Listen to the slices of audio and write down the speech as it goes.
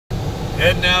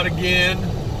Heading out again.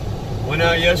 Went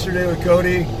out yesterday with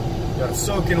Cody. Got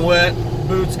soaking wet.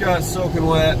 Boots got soaking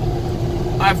wet.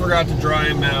 I forgot to dry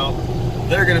them out.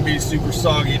 They're going to be super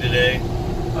soggy today.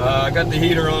 I got the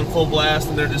heater on full blast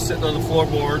and they're just sitting on the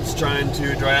floorboards trying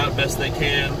to dry out best they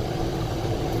can.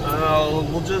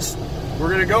 We're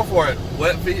going to go for it.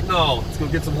 Wet feet and all. Let's go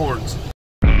get some horns.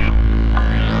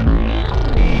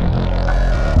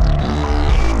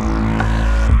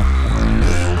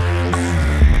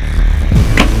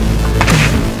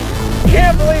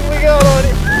 Can't believe we got on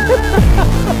it.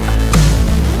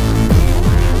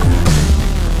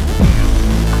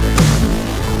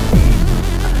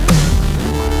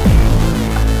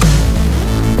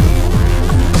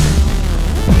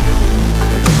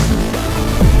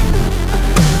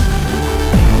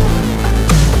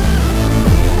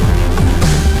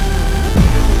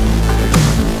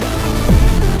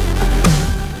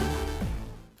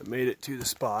 I made it to the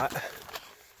spot.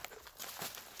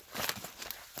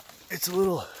 It's a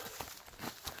little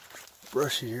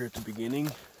brushy here at the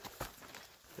beginning,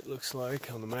 it looks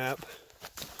like on the map,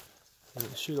 and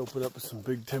it should open up with some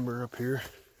big timber up here.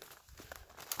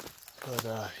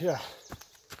 But yeah,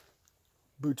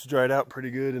 boots dried out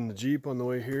pretty good in the Jeep on the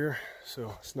way here,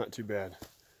 so it's not too bad.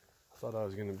 I thought I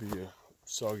was going to be a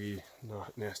soggy,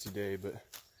 not nasty day, but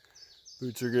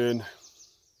boots are good.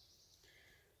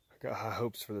 I got high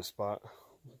hopes for this spot.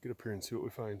 We'll get up here and see what we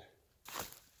find.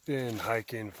 Been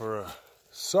hiking for a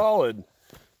solid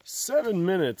 7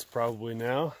 minutes probably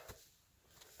now.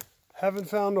 Haven't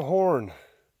found a horn.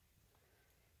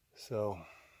 So,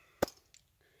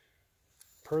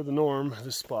 per the norm,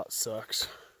 this spot sucks.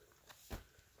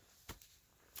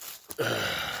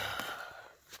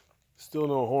 Still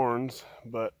no horns,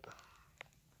 but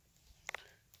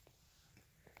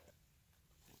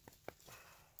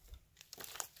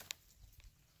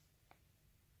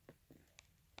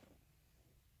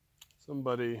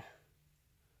somebody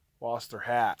lost their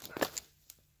hat.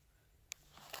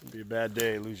 It'd be a bad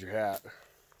day, lose your hat.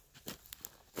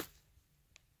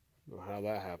 Don't know how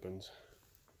that happens.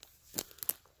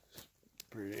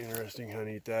 Pretty interesting how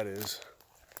neat that is.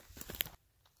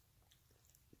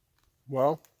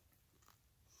 Well,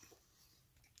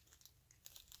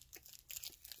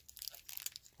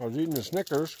 I was eating the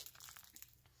Snickers.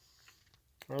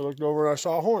 I looked over and I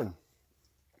saw a horn.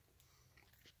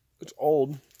 It's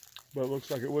old, but it looks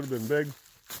like it would have been big.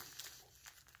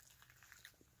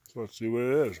 So let's see what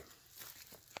it is.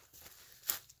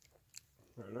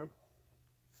 Right there.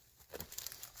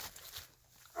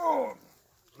 Oh!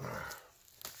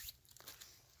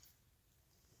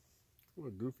 What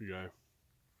a goofy guy.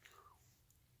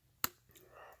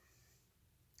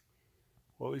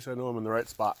 Well, at least I know I'm in the right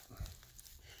spot.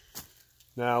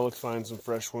 Now let's find some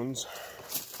fresh ones.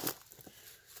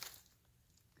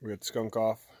 We got the skunk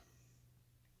off.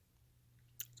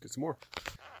 Let's get some more.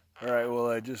 All right, well,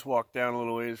 I just walked down a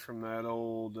little ways from that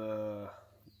old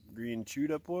green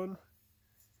chewed up one.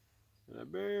 And I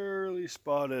barely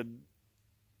spotted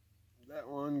that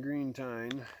one green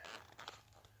tine.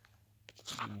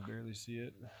 You can barely see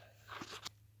it.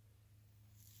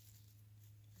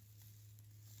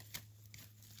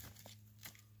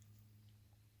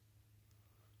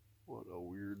 What a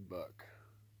weird buck.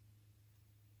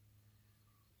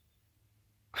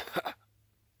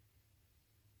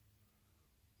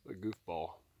 A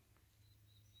goofball.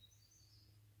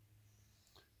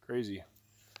 Crazy.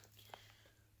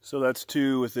 So that's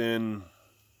two within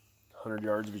 100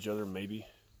 yards of each other, maybe.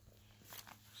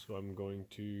 So I'm going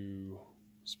to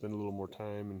spend a little more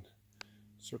time and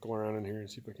circle around in here and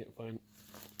see if I can't find.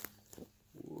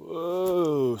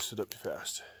 Whoa, stood up too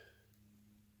fast.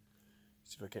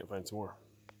 See if I can't find some more.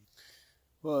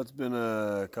 Well, it's been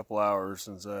a couple hours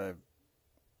since I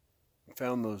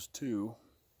found those two.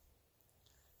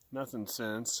 Nothing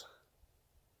since.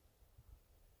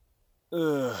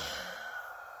 I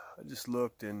just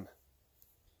looked and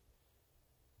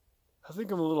I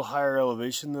think I'm a little higher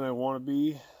elevation than I want to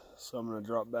be, so I'm going to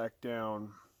drop back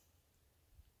down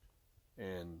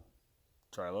and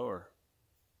try lower.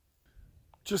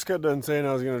 Just got done saying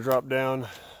I was going to drop down.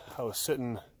 I was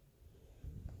sitting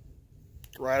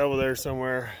right over there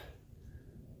somewhere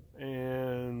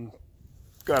and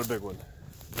got a big one.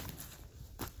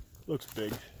 Looks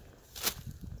big.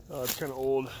 It's kind of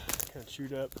old, kind of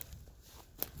chewed up.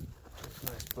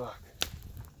 Nice buck.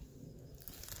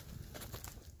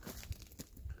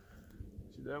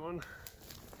 See that one?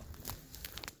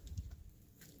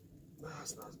 No,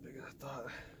 it's not as big as I thought.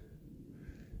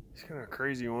 It's kind of a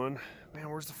crazy one. Man,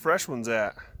 where's the fresh ones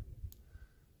at?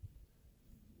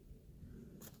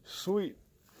 Sweet.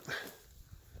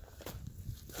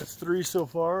 That's 3 so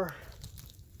far.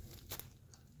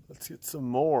 Let's get some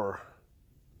more.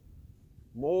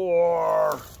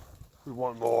 More. We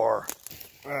want more.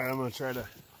 All right, I'm gonna try to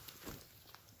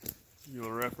give you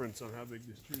a reference on how big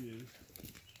this tree is.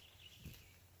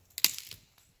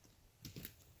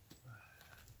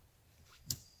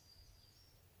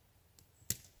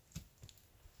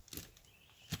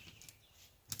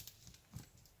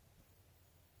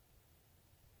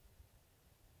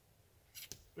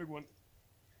 Big one.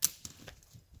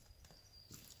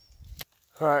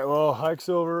 All right, well, hike's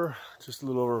over. Just a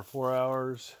little over 4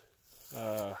 hours.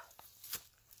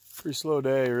 Pretty slow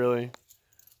day, really.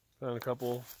 Found a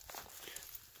couple.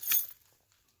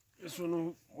 This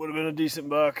one would have been a decent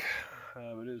buck,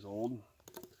 but it is old.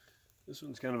 This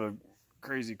one's kind of a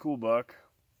crazy cool buck.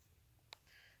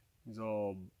 He's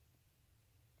all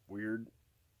weird,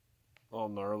 all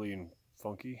gnarly and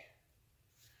funky.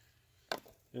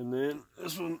 And then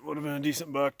this one would have been a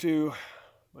decent buck too,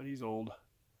 but he's old.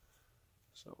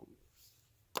 So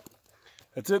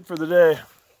that's it for the day.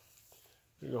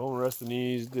 Go home and rest the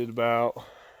knees. Did about,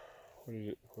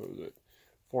 what was it,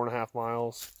 4.5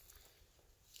 miles.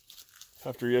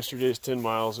 After yesterday's 10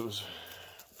 miles, it was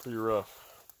pretty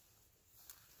rough.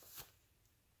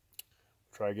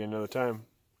 Try again another time.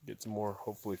 Get some more,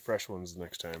 hopefully fresh ones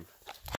next time.